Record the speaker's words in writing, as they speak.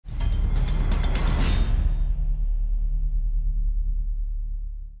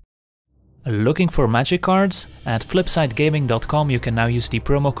Looking for magic cards? At flipsidegaming.com you can now use the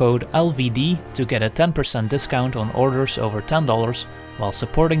promo code LVD to get a 10% discount on orders over $10 while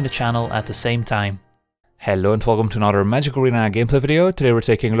supporting the channel at the same time. Hello and welcome to another Magic Arena gameplay video. Today we're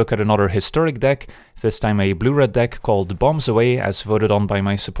taking a look at another historic deck, this time a blue-red deck called Bombs Away, as voted on by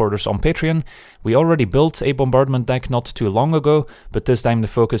my supporters on Patreon. We already built a bombardment deck not too long ago, but this time the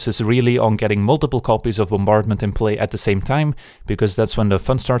focus is really on getting multiple copies of bombardment in play at the same time, because that's when the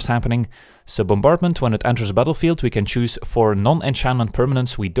fun starts happening. So bombardment, when it enters battlefield, we can choose 4 non-enchantment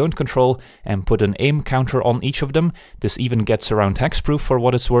permanents we don't control and put an aim counter on each of them. This even gets around hexproof for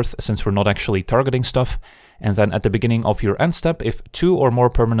what it's worth, since we're not actually targeting stuff. And then at the beginning of your end step, if 2 or more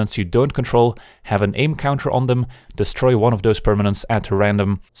permanents you don't control have an aim counter on them, destroy one of those permanents at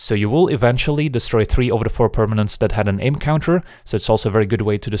random. So you will eventually destroy 3 of the 4 permanents that had an aim counter, so it's also a very good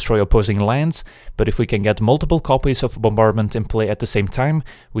way to destroy opposing lands. But if we can get multiple copies of bombardment in play at the same time,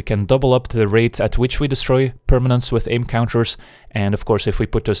 we can double up the rate at which we destroy permanents with aim counters. And of course, if we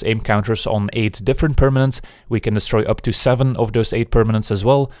put those aim counters on 8 different permanents, we can destroy up to 7 of those 8 permanents as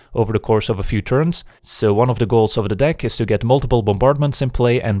well over the course of a few turns. So one of the goals of the deck is to get multiple bombardments in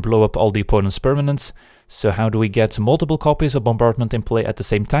play and blow up all the opponent's permanents. So how do we get multiple copies of bombardment in play at the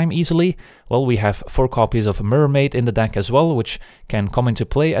same time easily? Well, we have 4 copies of Mermaid in the deck as well, which can come into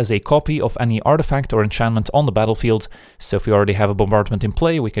play as a copy of any artifact or enchantment on the battlefield. So if we already have a bombardment in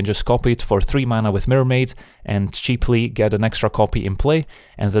play, we can just copy it for 3 mana with Mermaid and cheaply get an extra copy in play.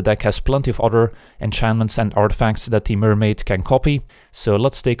 And the deck has plenty of other enchantments and artifacts that the Mermaid can copy. So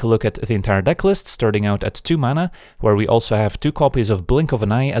let's take a look at the entire deck list, starting out at 2 mana, where we also have 2 copies of Blink of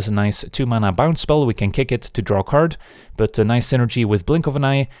an Eye as a nice 2 mana bounce spell. We can kick it to draw a card, but the nice synergy with Blink of an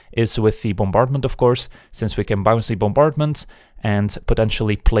Eye is with the bombardment, of course, since we can bounce the bombardment and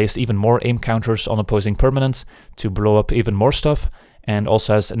potentially place even more aim counters on opposing permanents to blow up even more stuff, and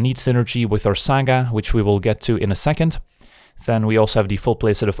also has a neat synergy with our Saga, which we will get to in a second. Then we also have the full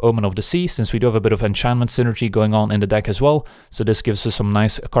playset of Omen of the Sea, since we do have a bit of enchantment synergy going on in the deck as well, so this gives us some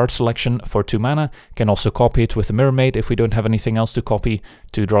nice card selection for 2 mana. Can also copy it with a Mermaid if we don't have anything else to copy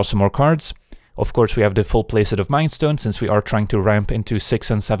to draw some more cards. Of course, we have the full playset of Mindstone, since we are trying to ramp into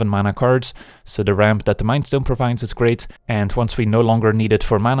 6 and 7 mana cards, so the ramp that the Mindstone provides is great, and once we no longer need it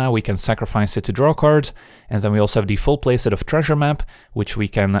for mana, we can sacrifice it to draw a card. And then we also have the full playset of Treasure Map, which we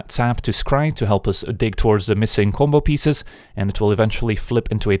can tap to scry to help us dig towards the missing combo pieces, and it will eventually flip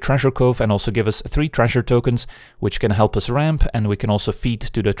into a Treasure Cove and also give us 3 treasure tokens, which can help us ramp, and we can also feed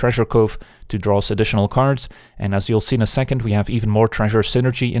to the Treasure Cove to draw us additional cards. And as you'll see in a second, we have even more treasure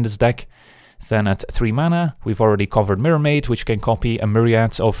synergy in this deck. Then at 3 mana, we've already covered Mermaid, which can copy a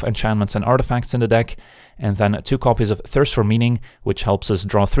myriad of enchantments and artifacts in the deck. And then 2 copies of Thirst for Meaning, which helps us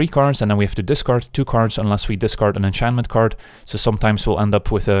draw 3 cards, and then we have to discard 2 cards unless we discard an enchantment card. So sometimes we'll end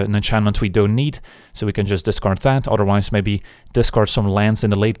up with an enchantment we don't need, so we can just discard that, otherwise maybe discard some lands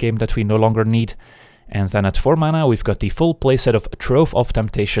in the late game that we no longer need. And then at 4 mana, we've got the full playset of Trove of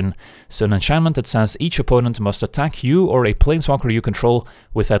Temptation. So an enchantment that says each opponent must attack you or a planeswalker you control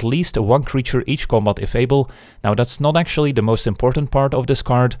with at least 1 creature each combat if able. Now that's not actually the most important part of this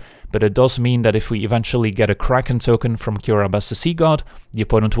card, but it does mean that if we eventually get a Kraken token from Kiora the Sea God, the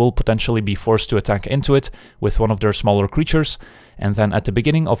opponent will potentially be forced to attack into it with one of their smaller creatures. And then at the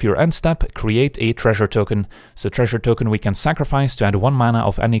beginning of your end step, create a treasure token. So treasure token we can sacrifice to add 1 mana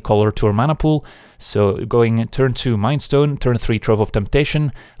of any color to our mana pool. So going turn 2 Mindstone, turn 3 Trove of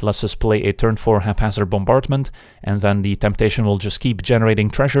Temptation lets us play a turn 4 Haphazard Bombardment, and then the Temptation will just keep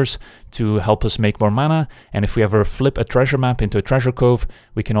generating treasures to help us make more mana. And if we ever flip a treasure map into a treasure cove,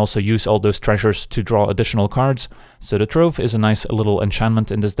 we can also use all those treasures to draw additional cards. So the Trove is a nice little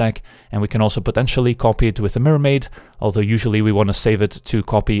enchantment in this deck, and we can also potentially copy it with a Mermaid, although usually we want to save it to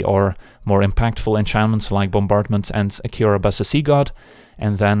copy our more impactful enchantments like Bombardment and Kiora the Sea God.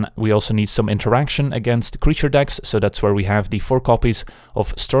 And then we also need some interaction against creature decks, so that's where we have the 4 copies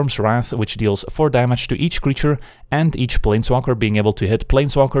of Storm's Wrath, which deals 4 damage to each creature and each planeswalker. Being able to hit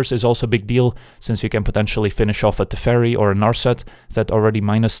planeswalkers is also a big deal, since you can potentially finish off a Teferi or a Narset that already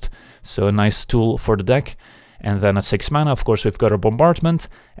minused, so a nice tool for the deck. And then at 6 mana, of course, we've got our Bombardment,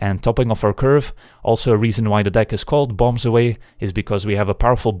 and topping off our curve, also a reason why the deck is called Bombs Away is because we have a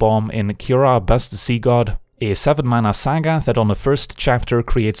powerful bomb in Kiora the Sea God, a 7 mana Saga that on the first chapter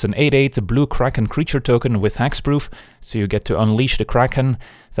creates an 8/8 blue Kraken creature token with hexproof, so you get to unleash the Kraken.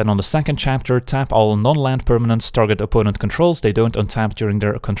 Then on the second chapter, tap all non-land permanents target opponent controls. They don't untap during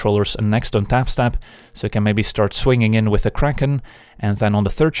their controller's next untap step, so you can maybe start swinging in with a Kraken. And then on the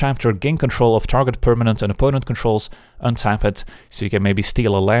third chapter, gain control of target permanent and opponent controls, untap it, so you can maybe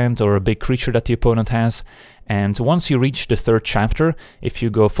steal a land or a big creature that the opponent has. And once you reach the third chapter, if you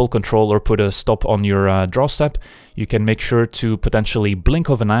go full control or put a stop on your draw step, you can make sure to potentially blink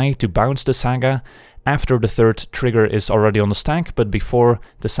of an eye to bounce the Saga after the third trigger is already on the stack, but before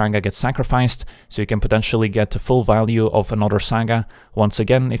the Saga gets sacrificed, so you can potentially get the full value of another Saga, once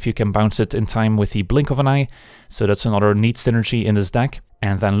again, if you can bounce it in time with the blink of an eye. So that's another neat synergy in this deck.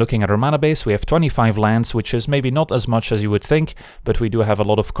 And then looking at our mana base, we have 25 lands, which is maybe not as much as you would think, but we do have a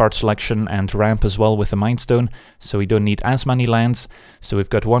lot of card selection and ramp as well with the Mind Stone, so we don't need as many lands. So we've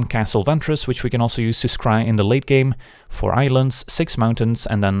got 1 Castle Ventress, which we can also use to scry in the late game, 4 islands, 6 mountains,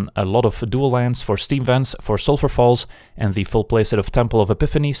 and then a lot of dual lands for Steam Vents, for Sulphur Falls, and the full playset of Temple of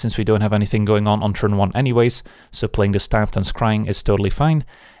Epiphany, since we don't have anything going on turn 1 anyways, so playing this tapped and scrying is totally fine.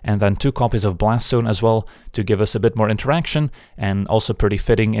 And then 2 copies of Blast Zone as well, to give us a bit more interaction, and also pretty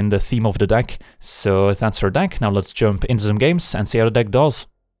fitting in the theme of the deck. So that's our deck. Now let's jump into some games and see how the deck does.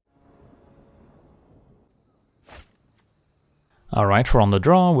 Alright, we're on the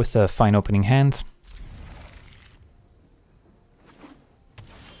draw with a fine opening hand.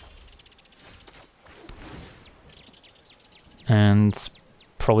 And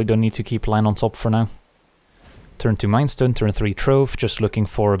probably don't need to keep land on top for now. Turn 2 Mind Stone, turn 3 Trove, just looking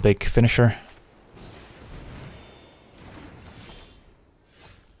for a big finisher.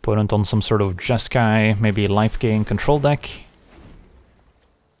 Opponent on some sort of Jeskai, maybe life gain control deck.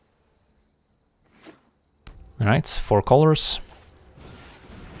 Alright, 4 colors.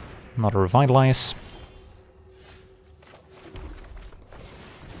 Another Revitalize.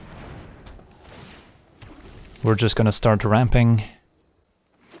 We're just gonna start ramping.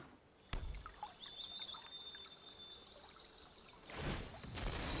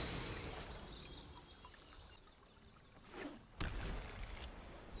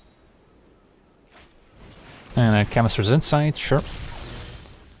 And a Chemister's Insight, sure.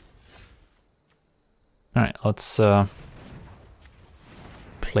 Alright, let's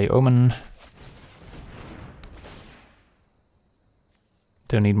play Omen.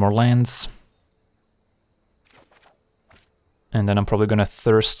 Don't need more lands. And then I'm probably gonna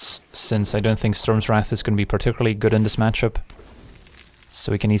Thirst, since I don't think Storm's Wrath is gonna be particularly good in this matchup.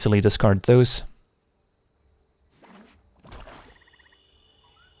 So we can easily discard those.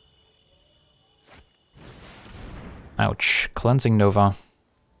 Ouch, Cleansing Nova.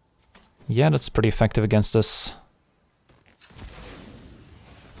 Yeah, that's pretty effective against us.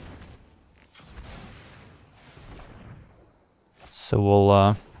 So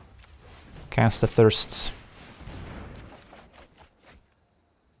we'll cast the Thirsts.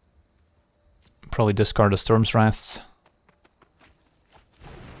 Probably discard the Storm's Wraths.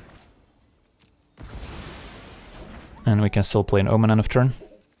 And we can still play an Omen end of turn.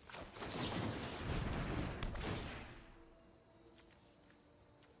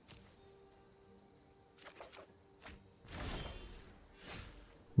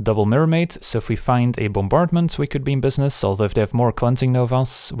 Double Mirror Mate, so if we find a Bombardment, we could be in business, although if they have more Cleansing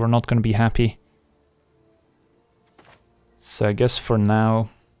Novas, we're not going to be happy. So I guess for now,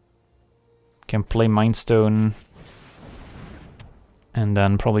 can play Mind Stone, and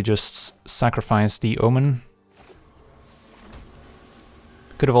then probably just sacrifice the Omen.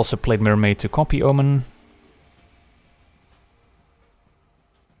 Could have also played Mirror Mate to copy Omen.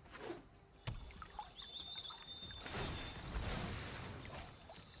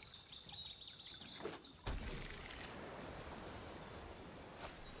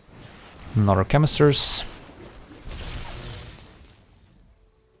 Another Chemisters.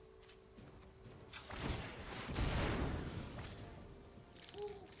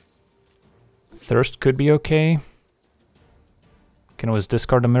 Thirst could be okay. Can always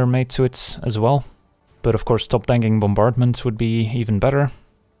discard a Mirror Mate to it as well. But of course top decking Bombardment would be even better.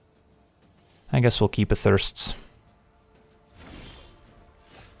 I guess we'll keep a Thirsts.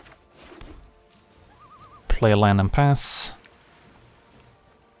 Play a land and pass.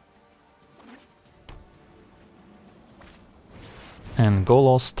 And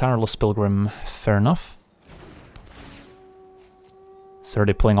Golos, Tireless Pilgrim, fair enough. So are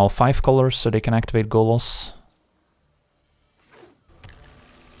they playing all 5 colors so they can activate Golos?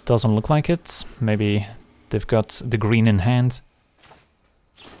 Doesn't look like it. Maybe they've got the green in hand.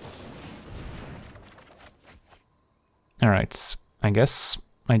 Alright, I guess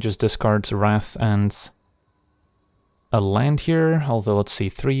I just discard Wrath and a land here, although let's see,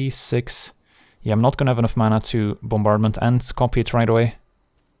 3, 6... Yeah, I'm not gonna have enough mana to Bombardment and copy it right away.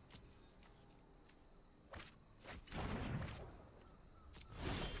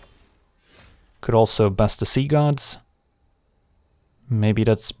 Could also best the Sea Gods. Maybe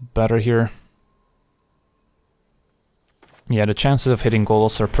that's better here. Yeah, the chances of hitting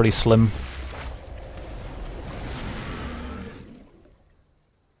Golos are pretty slim.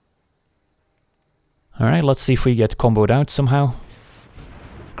 Alright, let's see if we get comboed out somehow.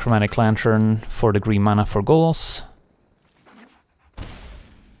 Chromatic Lantern for the green mana for Golos.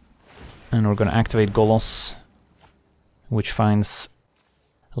 And we're gonna activate Golos, which finds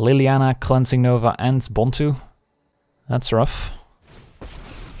Liliana, Cleansing Nova, and Bontu. That's rough. Let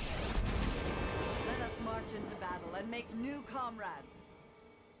us march into battle and make new comrades.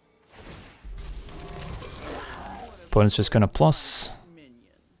 Opponent's just gonna plus.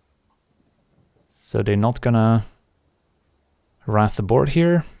 So they're not gonna wrath the board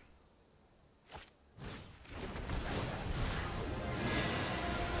here.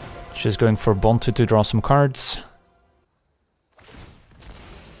 Just going for Bontu to draw some cards.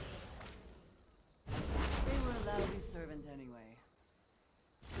 They were a lousy servant anyway.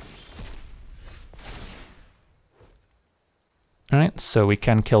 Alright, so we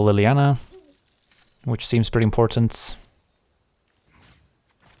can kill Liliana, which seems pretty important.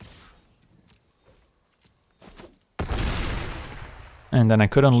 And then I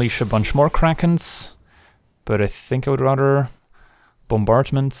could unleash a bunch more Krakens, but I think I would rather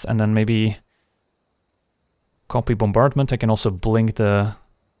Bombardment and then maybe copy Bombardment. I can also blink the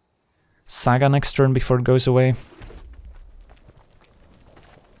Saga next turn before it goes away.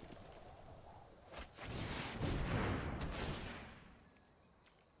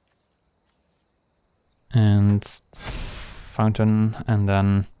 And Fountain, and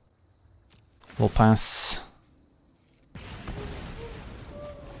then we'll pass.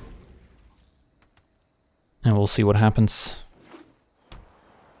 And we'll see what happens.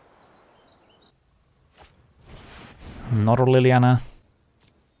 Another Liliana.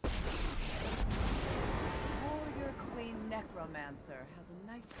 Warrior Queen Necromancer has a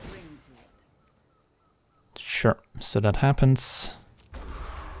nice ring to it. Sure, so that happens.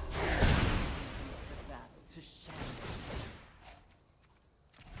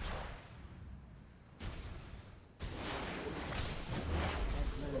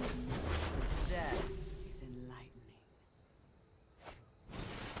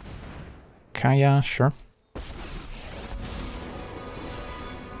 Kaya, sure.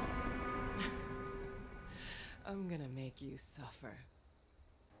 I'm gonna make you suffer.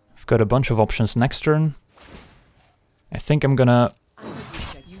 I've got a bunch of options next turn. I think I'm gonna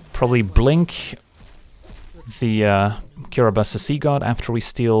probably blink the Kirabasa Sea God after we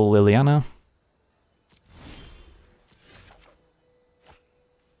steal Liliana.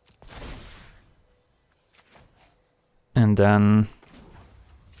 And then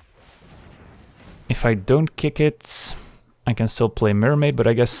if I don't kick it, I can still play Mermaid, but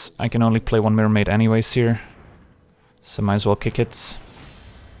I guess I can only play one Mermaid anyways here. So might as well kick it.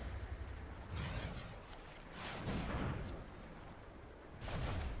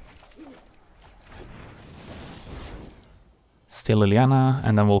 Steal Liliana,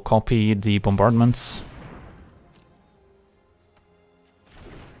 and then we'll copy the bombardments.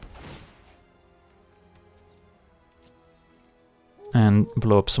 And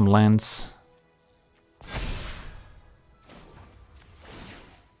blow up some lands.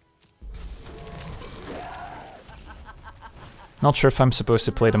 Not sure if I'm supposed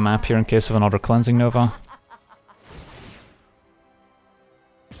to play the map here in case of another Cleansing Nova.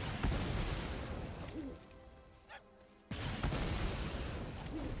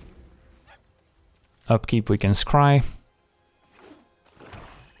 Upkeep, we can scry.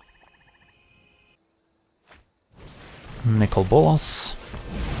 Nickel Bolas.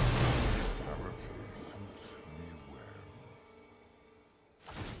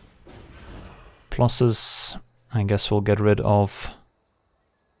 Pluses. I guess we'll get rid of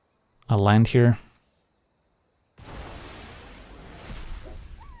a land here.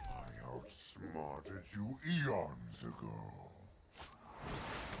 I outsmarted you eons ago.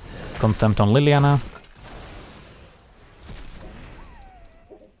 Contempt on Liliana.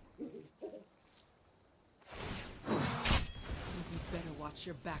 You better watch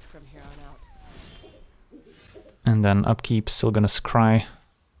your back from here on out. And then upkeep, still gonna scry.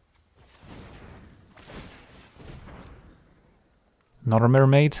 Another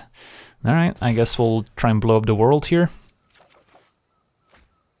Mermaid. Alright, I guess we'll try and blow up the world here.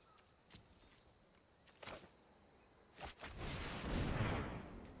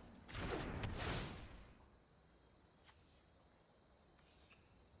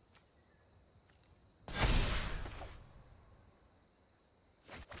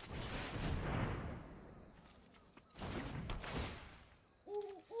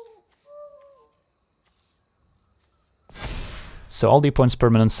 So all the opponent's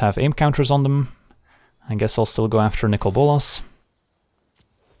permanents have aim counters on them. I guess I'll still go after Nicol Bolas.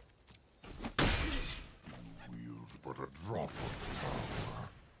 Wield but a drop of power.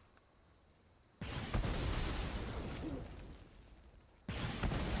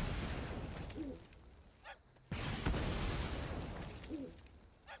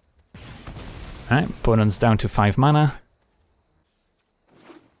 Alright, opponent's down to 5 mana.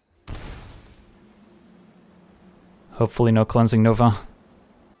 Hopefully no Cleansing Nova.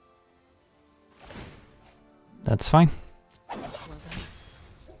 That's fine. Well then,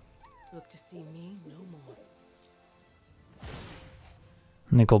 look to see me no more.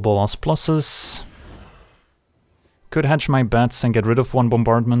 Nicol Bolas pluses. Could hedge my bets and get rid of 1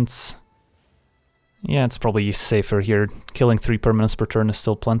 bombardment. Yeah, it's probably safer here. Killing 3 permanents per turn is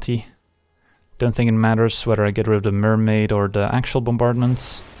still plenty. Don't think it matters whether I get rid of the mermaid or the actual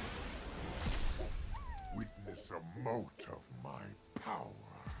bombardments. Witness a mote of my power.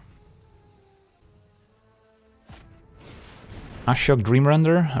 Ashok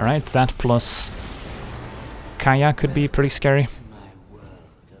Dreamrender, alright, that plus Kaya could be pretty scary. My world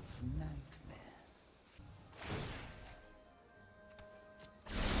of nightmare.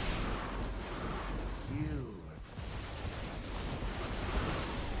 You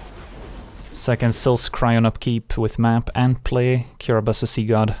Second, still scry on upkeep with map and play Kiorabas the Sea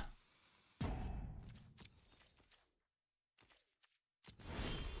God.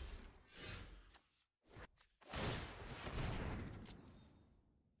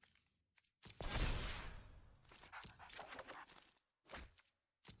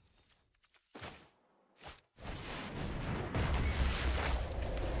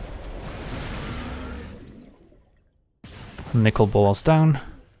 Nicol Bolas down.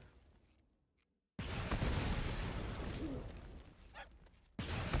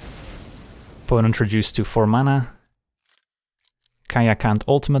 Opponent reduced to 4 mana. Kaya can't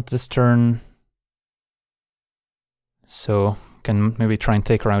ultimate this turn, so can maybe try and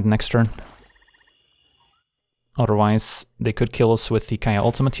take her out next turn. Otherwise, they could kill us with the Kaya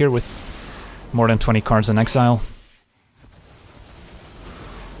ultimate here with more than 20 cards in exile.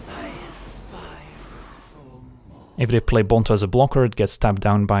 If they play Bonto as a blocker, it gets tapped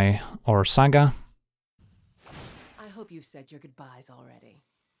down by our Saga. I hope you said your goodbyes already.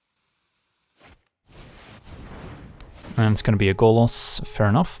 And it's going to be a goal loss, fair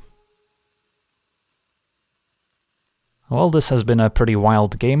enough. Well, this has been a pretty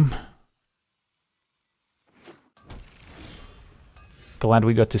wild game. Glad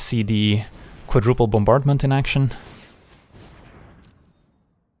we got to see the quadruple bombardment in action.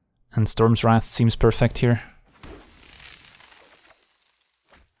 And Storm's Wrath seems perfect here.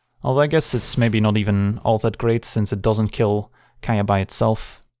 Although I guess it's maybe not even all that great since it doesn't kill Kaya by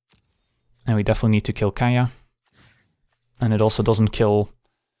itself. And we definitely need to kill Kaya. And it also doesn't kill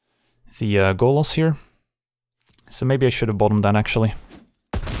the Golos here. So maybe I should have bottomed that actually.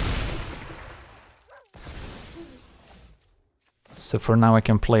 So for now I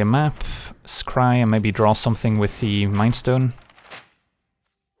can play a map, scry, and maybe draw something with the Mind Stone.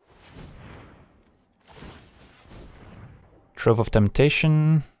 Trove of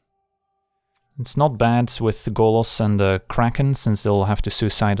Temptation. It's not bad with the Golos and the Kraken, since they'll have to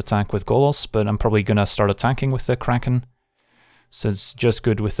suicide attack with Golos, but I'm probably gonna start attacking with the Kraken. So it's just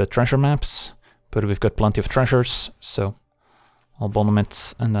good with the treasure maps, but we've got plenty of treasures, so I'll bottom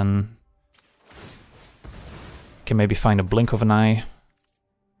it, and then can maybe find a blink of an eye.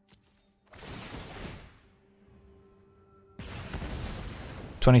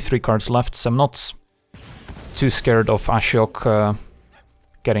 "23 cards left, so I'm not too scared of Ashok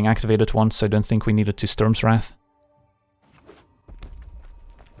getting activated once, so I don't think we needed to Storm's Wrath.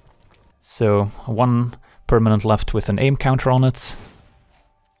 So 1 permanent left with an aim counter on it.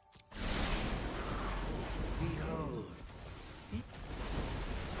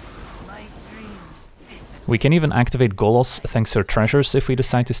 We can even activate Golos thanks to our treasures if we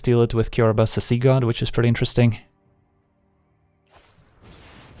decide to steal it with Kiorabas the Sea God, which is pretty interesting.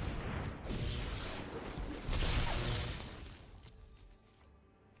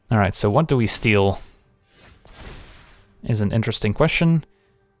 Alright, so what do we steal? Is an interesting question.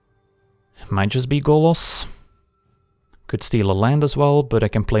 Might just be Golos. Could steal a land as well, but I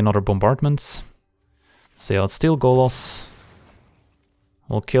can play another bombardment. So yeah, let's steal Golos.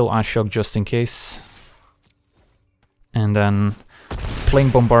 We'll kill Ashok just in case. And then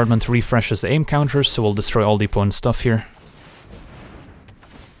playing bombardment refreshes the aim counters, so we'll destroy all the opponent's stuff here.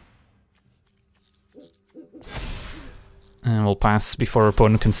 And we'll pass before our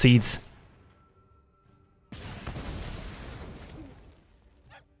opponent concedes.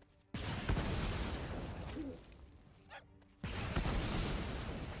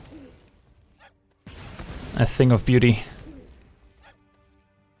 a thing of beauty.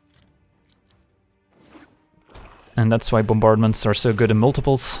 And that's why bombardments are so good in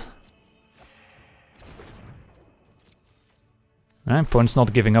multiples. Alright, opponent's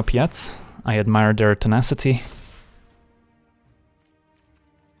not giving up yet. I admire their tenacity.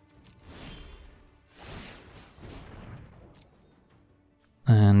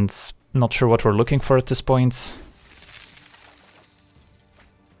 And not sure what we're looking for at this point.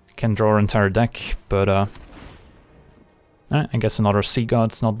 Can draw our entire deck, but I guess another Sea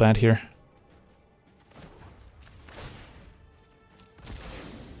God's not bad here.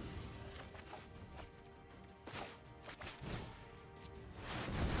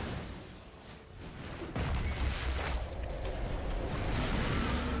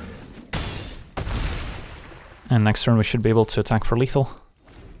 And next turn we should be able to attack for lethal.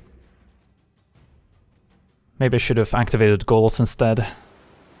 Maybe I should have activated goals instead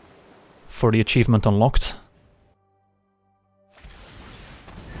for the achievement unlocked.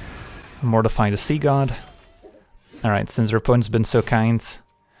 Mortify the Sea God. Alright, since our opponent's been so kind,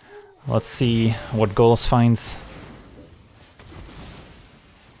 let's see what Golos finds.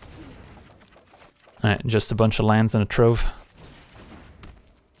 Alright, just a bunch of lands and a trove.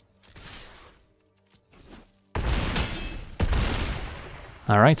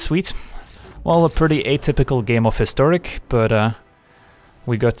 Alright, sweet. Well, a pretty atypical game of Historic, but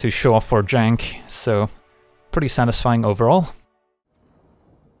we got to show off our jank, so pretty satisfying overall.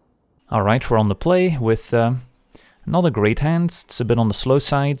 Alright, we're on the play with not a great hand. It's a bit on the slow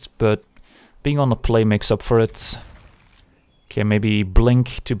side, but being on the play makes up for it. Okay, maybe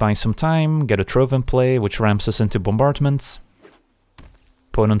blink to buy some time, get a trove in play, which ramps us into bombardments.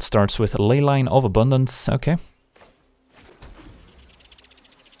 Opponent starts with a Leyline of Abundance, okay.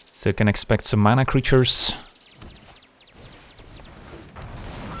 So you can expect some mana creatures.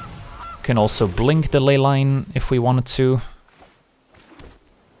 Can also blink the Leyline if we wanted to,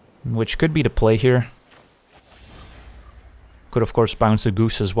 which could be the play here. Could of course bounce a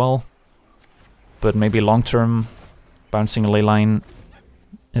Goose as well, but maybe long term bouncing a Leyline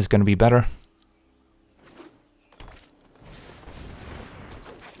is going to be better.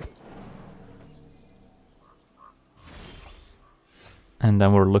 And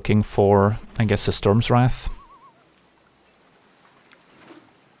then we're looking for, I guess, a Storm's Wrath.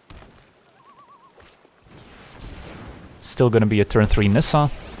 Still gonna be a turn 3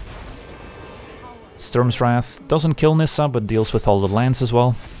 Nissa. Storm's Wrath doesn't kill Nissa, but deals with all the lands as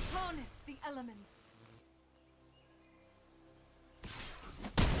well. Harness the elements.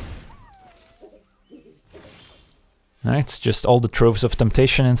 Alright, it's just all the Troves of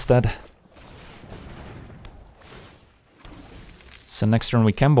Temptation instead. So next turn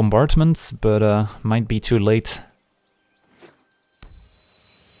we can bombardment, but might be too late.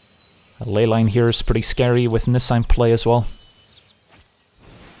 A Leyline here is pretty scary with Nissa in play as well.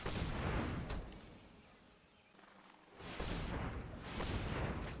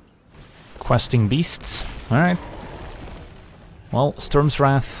 Questing Beasts, alright. Well, Storm's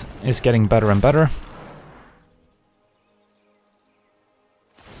Wrath is getting better and better.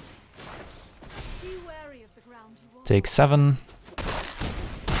 Be wary of the ground you walk. Take 7.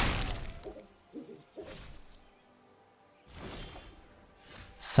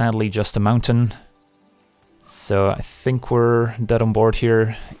 Sadly, just a mountain. So I think we're dead on board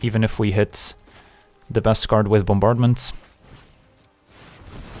here, even if we hit the best card with bombardment.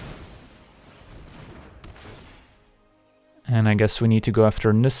 And I guess we need to go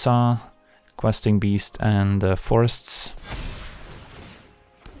after Nissa, Questing Beast, and Forests.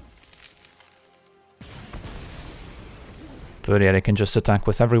 But yeah, they can just attack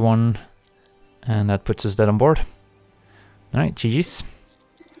with everyone, and that puts us dead on board. Alright, GG's.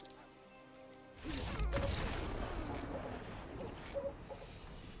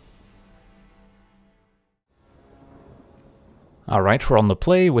 Alright, we're on the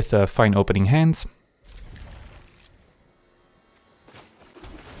play with a fine opening hand.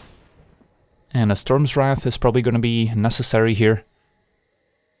 And a Storm's Wrath is probably going to be necessary here.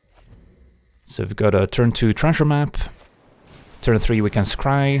 So we've got a turn 2 treasure map. Turn 3 we can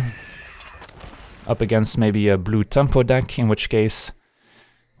scry. Up against maybe a blue tempo deck, in which case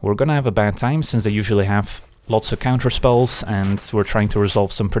we're going to have a bad time since they usually have lots of counter spells and we're trying to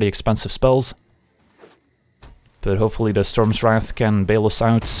resolve some pretty expensive spells. But hopefully the Storm's Wrath can bail us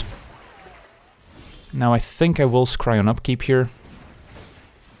out. Now I think I will scry on upkeep here.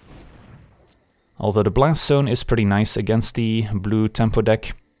 Although the Blast Zone is pretty nice against the blue tempo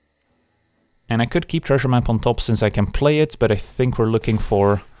deck. And I could keep Treasure Map on top since I can play it, but I think we're looking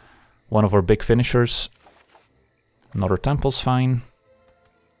for one of our big finishers. Another Temple's fine.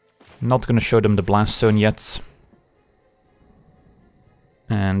 Not gonna show them the Blast Zone yet.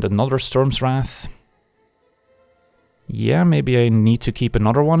 And another Storm's Wrath. Yeah, maybe I need to keep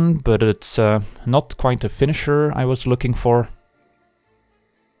another one, but it's not quite the finisher I was looking for.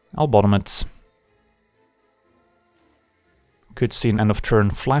 I'll bottom it. Could see an end of turn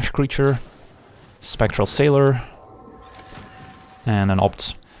flash creature, Spectral Sailor, and an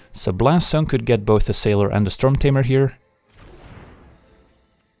opt. So Blast Zone could get both the Sailor and the Storm Tamer here.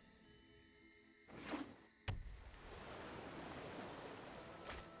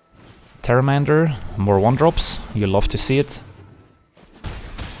 Terramander, more 1-drops, you love to see it.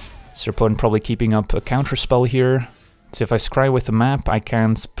 So your opponent probably keeping up a counter spell here. So if I scry with the map, I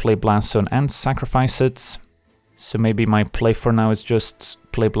can't play Blast Zone and sacrifice it. So maybe my play for now is just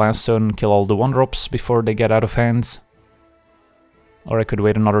play Blast Zone, kill all the 1-drops before they get out of hand. Or I could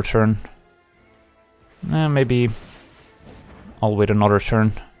wait another turn. Maybe I'll wait another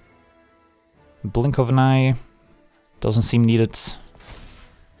turn. Blink of an eye doesn't seem needed.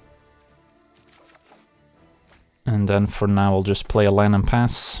 And then for now I'll just play a land and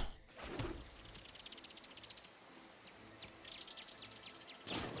pass.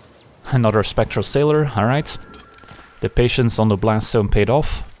 Another Spectral Sailor, alright. The patience on the Blast Zone paid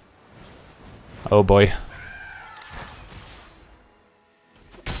off. Oh boy.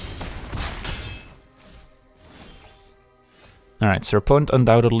 Alright, so your opponent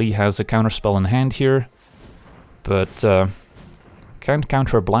undoubtedly has a counterspell in hand here, but can't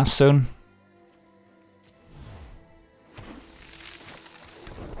counter a Blast Zone.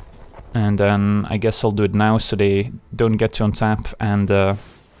 And then I guess I'll do it now so they don't get to untap and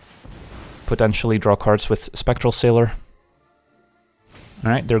potentially draw cards with Spectral Sailor.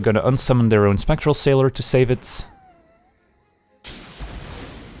 Alright, they're gonna unsummon their own Spectral Sailor to save it.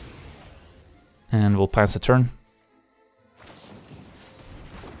 And we'll pass a turn.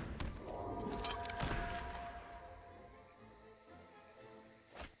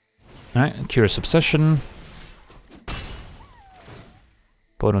 Alright, Curious Obsession.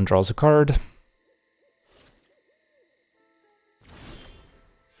 Opponent draws a card.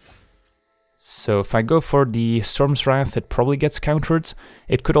 So if I go for the Storm's Wrath, it probably gets countered.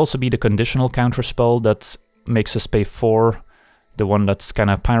 It could also be the conditional counter spell that makes us pay 4, the one that's kind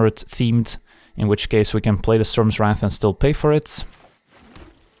of pirate themed, in which case we can play the Storm's Wrath and still pay for it.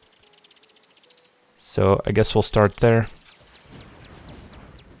 So I guess we'll start there.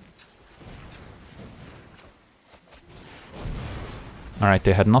 Alright,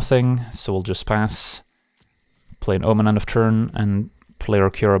 they had nothing, so we'll just pass. Play an Omen end of turn and play our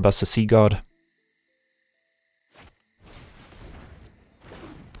Curabus Sea God.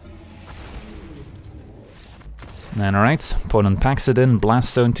 And alright, opponent packs it in,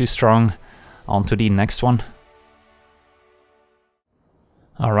 Blast Zone too strong. On to the next one.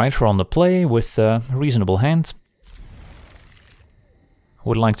 Alright, we're on the play with a reasonable hand.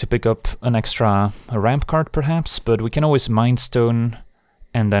 Would like to pick up an extra ramp card perhaps, but we can always Mind Stone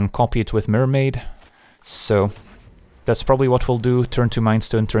and then copy it with Mermaid. So that's probably what we'll do. Turn 2 Mind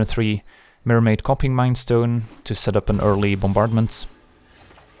Stone, turn 3 Mermaid copying Mind Stone to set up an early bombardment.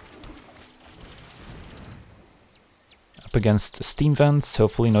 Up against Steam Vents,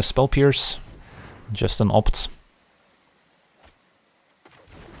 hopefully no Spell Pierce, just an opt.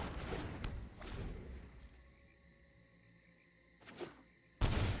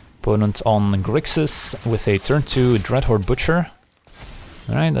 Opponent on Grixis with a turn 2 Dreadhorde Butcher.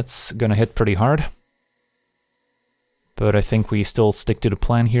 Alright, that's gonna hit pretty hard. But I think we still stick to the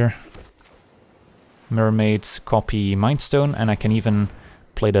plan here. Mermaid, copy Mind Stone, and I can even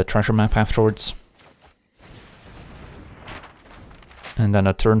play the treasure map afterwards. And then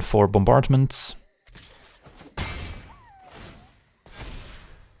a turn 4 bombardments.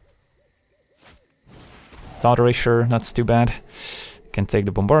 Thought Erasure, that's too bad. Can take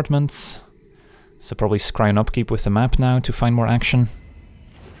the bombardments. So probably scry an upkeep with the map now to find more action.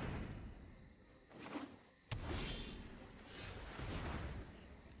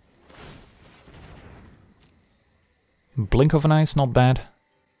 Blink of an Eye is not bad.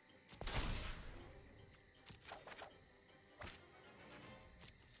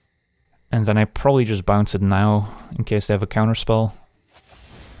 And then I probably just bounce it now in case they have a counterspell.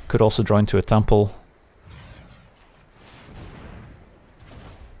 Could also draw into a temple.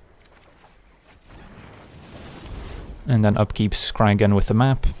 And then upkeep, scry again with the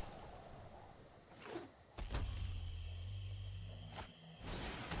map.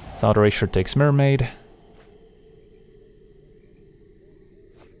 Thought Erasure takes Mermaid.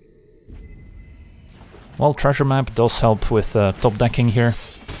 Well, treasure map does help with top decking here.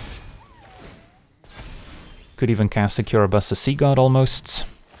 Could even cast a Curabus Sea God almost.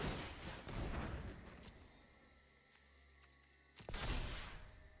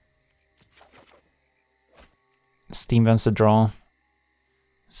 Steam Vents to draw.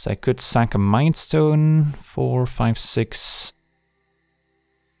 So I could sack a Mind Stone. 4, 5, 6.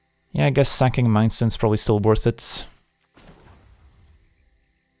 Yeah, I guess sacking a Mind Stone is probably still worth it.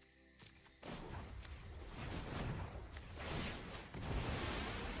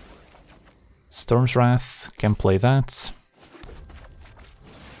 Storm's Wrath, can play that.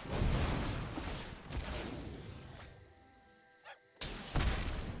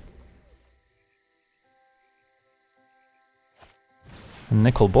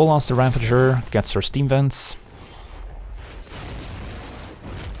 Nickel Bolas the Ravager gets her Steam Vents.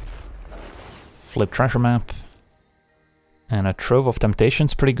 Flip Treasure Map. And a Trove of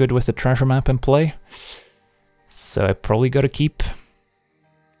Temptation's pretty good with the Treasure Map in play. So I probably gotta keep.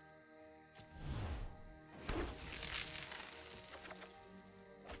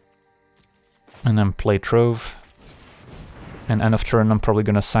 And then play Trove. And end of turn I'm probably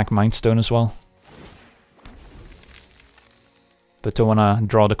gonna sack Mind Stone as well. But don't wanna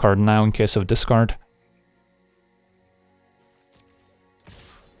draw the card now in case of discard.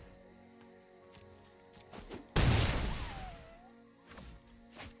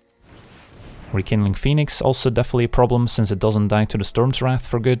 Rekindling Phoenix, also definitely a problem since it doesn't die to the Storm's Wrath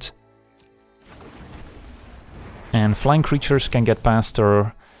for good. And flying creatures can get past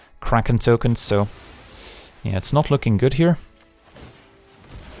our Kraken tokens, so yeah, it's not looking good here.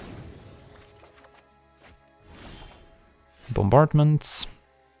 Bombardments.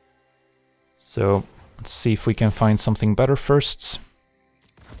 So let's see if we can find something better first.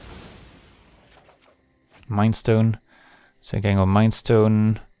 Mind Stone. So again, go Mind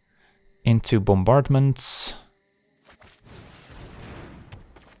Stone into Bombardments.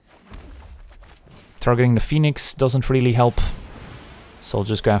 Targeting the Phoenix doesn't really help. So I'll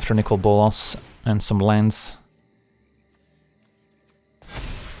just go after Nicol Bolas and some lands.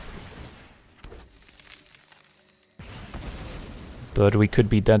 But we could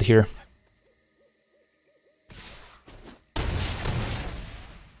be dead here.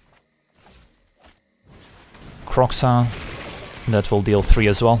 Kroxa, that will deal 3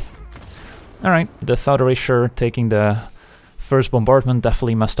 as well. Alright, the Thought Erasure taking the first bombardment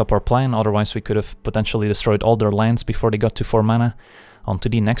definitely messed up our plan, otherwise we could have potentially destroyed all their lands before they got to 4 mana. On to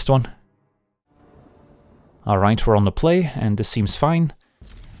the next one. Alright, we're on the play, and this seems fine.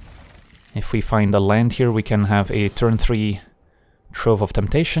 If we find a land here, we can have a turn 3 Trove of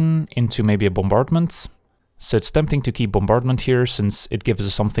Temptation into maybe a Bombardment. So it's tempting to keep Bombardment here, since it gives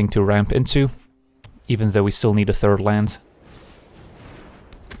us something to ramp into, even though we still need a 3rd land.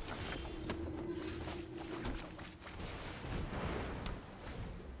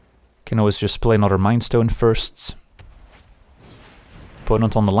 Can always just play another Mind Stone first.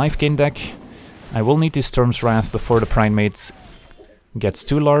 Opponent on the life gain deck. I will need this Storm's Wrath before the Primate gets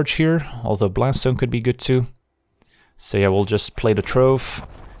too large here, although Blast Stone could be good too. So yeah, we'll just play the Trove,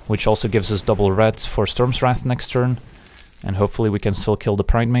 which also gives us double red for Storm's Wrath next turn, and hopefully we can still kill the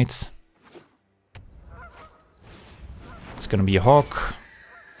Primates. It's gonna be a Hawk.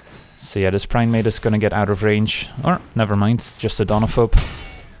 So yeah, this Primate is gonna get out of range. Or, never mind, just a Donophobe.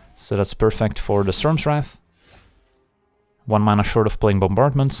 So that's perfect for the Storm's Wrath. 1 mana short of playing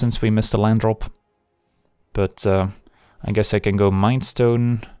Bombardment since we missed a land drop. But I guess I can go Mind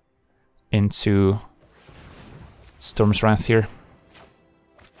Stone into Storm's Wrath here.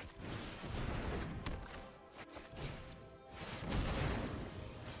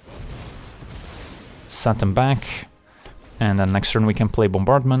 Set them back. And then next turn we can play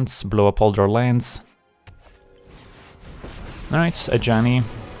Bombardments, blow up all their lands. Alright, Ajani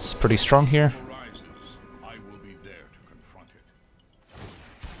is pretty strong here.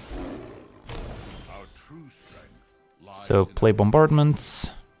 So play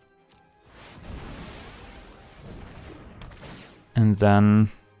Bombardments. And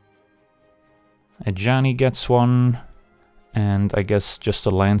then Ajani gets one. And I guess just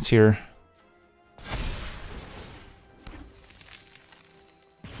the lands here.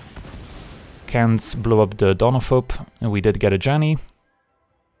 Can't blow up the Donophobe, and we did get Ajani.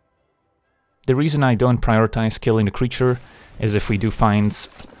 The reason I don't prioritize killing the creature is if we do find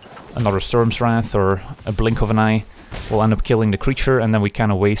another Storm's Wrath or a blink of an eye, we'll end up killing the creature and then we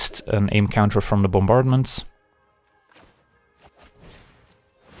kind of waste an aim counter from the bombardments.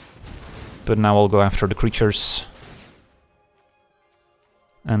 But now I'll go after the creatures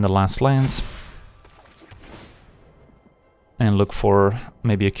and the last lands. And look for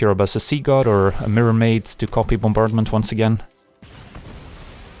maybe a Kiribati Sea God or a Mirror Maid to copy Bombardment once again.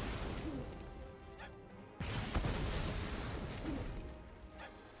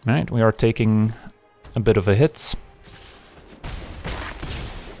 Alright, we are taking a bit of a hit.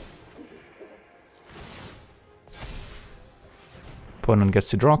 opponent gets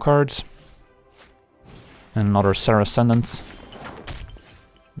to draw cards. Another Serra Ascendant.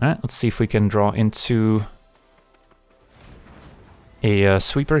 Let's see if we can draw into a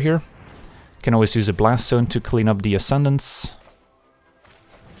sweeper here. Can always use a Blast Zone to clean up the Ascendants.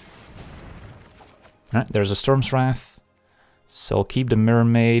 There's a Storm's Wrath. So I'll keep the Mirror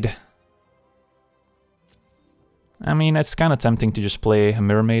Maid. I mean, it's kind of tempting to just play a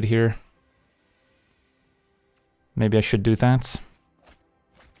Mirror Maid here. Maybe I should do that.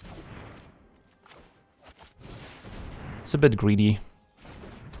 It's a bit greedy,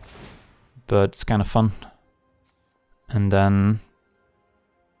 but it's kind of fun. And then...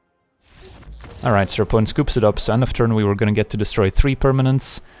 Alright, so our opponent scoops it up, so end of turn we were going to get to destroy 3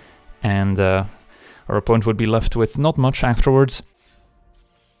 permanents, and our opponent would be left with not much afterwards.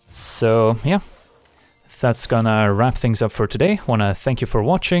 So, yeah. That's gonna wrap things up for today. Wanna thank you for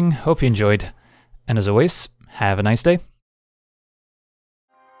watching, hope you enjoyed, and as always, have a nice day.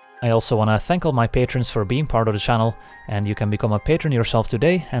 I also wanna thank all my patrons for being part of the channel, and you can become a patron yourself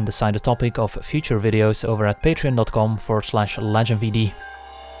today and decide the topic of future videos over at patreon.com/LegenVD.